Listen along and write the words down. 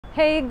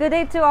Hey, good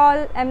day to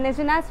all. I'm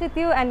Najanas with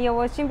you and you're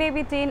watching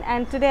Baby Teen,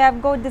 and today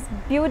I've got this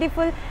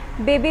beautiful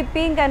baby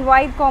pink and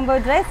white combo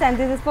dress, and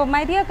this is for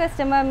my dear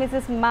customer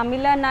Mrs.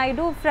 Mamila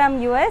Naidu from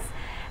US,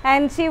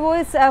 and she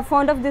was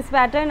fond of this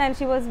pattern and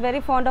she was very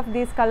fond of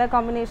this color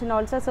combination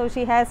also, so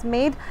she has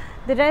made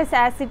the dress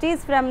as it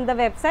is from the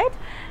website.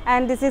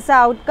 And this is the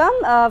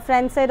outcome,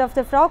 front side of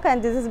the frock,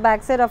 and this is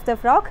back side of the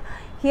frock.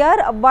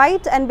 Here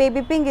white and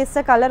baby pink is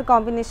the color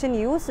combination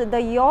used. The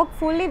yoke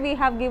fully we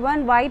have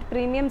given white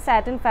premium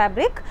satin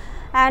fabric,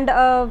 and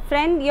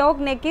front yoke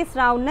neck is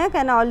round neck,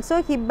 and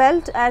also hip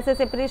belt as a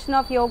separation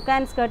of yoke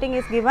and skirting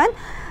is given.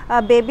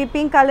 Baby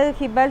pink color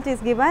hip belt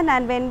is given,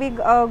 and when we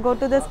go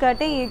to the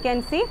skirting, you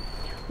can see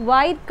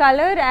white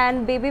color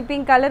and baby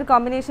pink color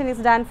combination is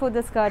done for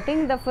the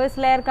skirting. The first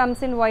layer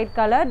comes in white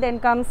color, then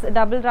comes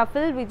double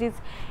ruffle which is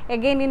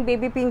again in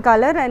baby pink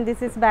color, and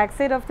this is back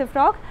side of the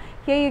frock.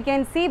 Here you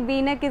can see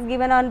V-neck is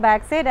given on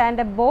back side, and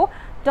a bow,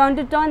 turn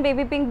to turn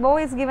baby pink bow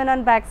is given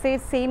on back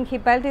side. Same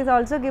hip belt is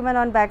also given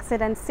on back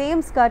side, and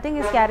same skirting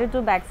is carried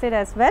to back side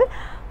as well.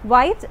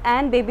 White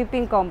and baby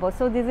pink combo.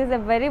 So this is a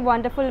very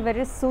wonderful,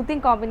 very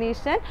soothing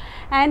combination.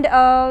 And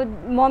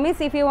mommies,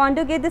 if you want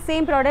to get the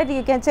same product,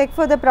 you can check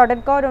for the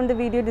product code on the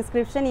video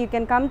description. You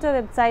can come to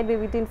our website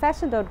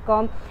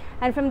babyteenfashion.com,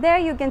 and from there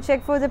you can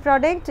check for the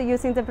product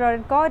using the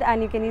product code,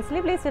 and you can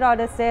easily place your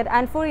orders there.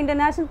 And for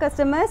international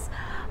customers,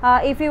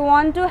 if you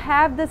want to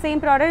have the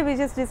same product which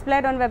is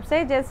displayed on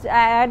website, just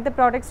add the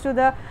products to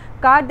the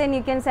card, then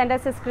you can send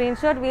us a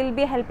screenshot. We will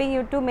be helping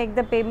you to make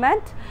the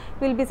payment.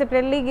 We will be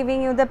separately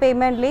giving you the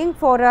payment link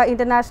for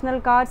international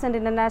cards and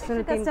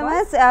international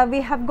customers.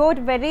 We have got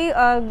very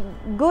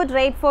good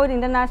rate for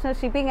international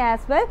shipping as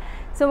well.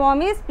 So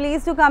mommies,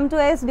 please do come to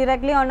us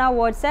directly on our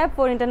WhatsApp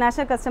for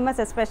international customers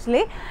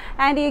especially,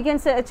 and you can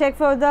check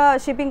for the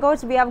shipping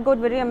codes. We have got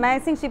very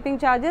amazing shipping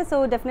charges,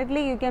 so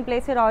definitely you can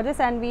place your orders,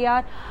 and we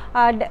are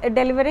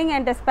delivering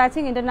and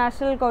dispatching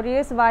international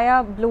couriers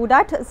via Blue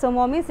Dart. So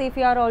mommies, if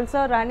you are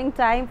also running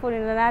time for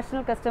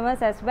international customers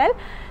as well,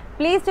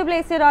 please to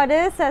place your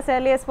orders as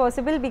early as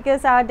possible,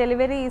 because our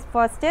delivery is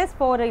fastest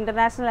for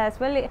international as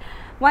well.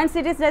 Once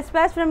it is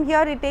dispatched from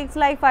here, it takes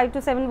like 5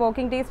 to 7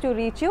 working days to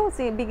reach you,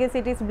 see, because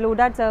it is Blue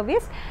Dart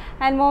service.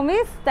 And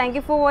mommies, thank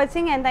you for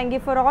watching, and thank you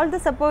for all the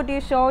support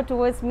you show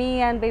towards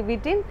me and Baby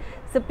Teen.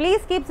 So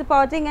please keep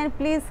supporting and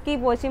please keep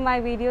watching my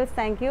videos.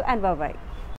 Thank you and bye bye.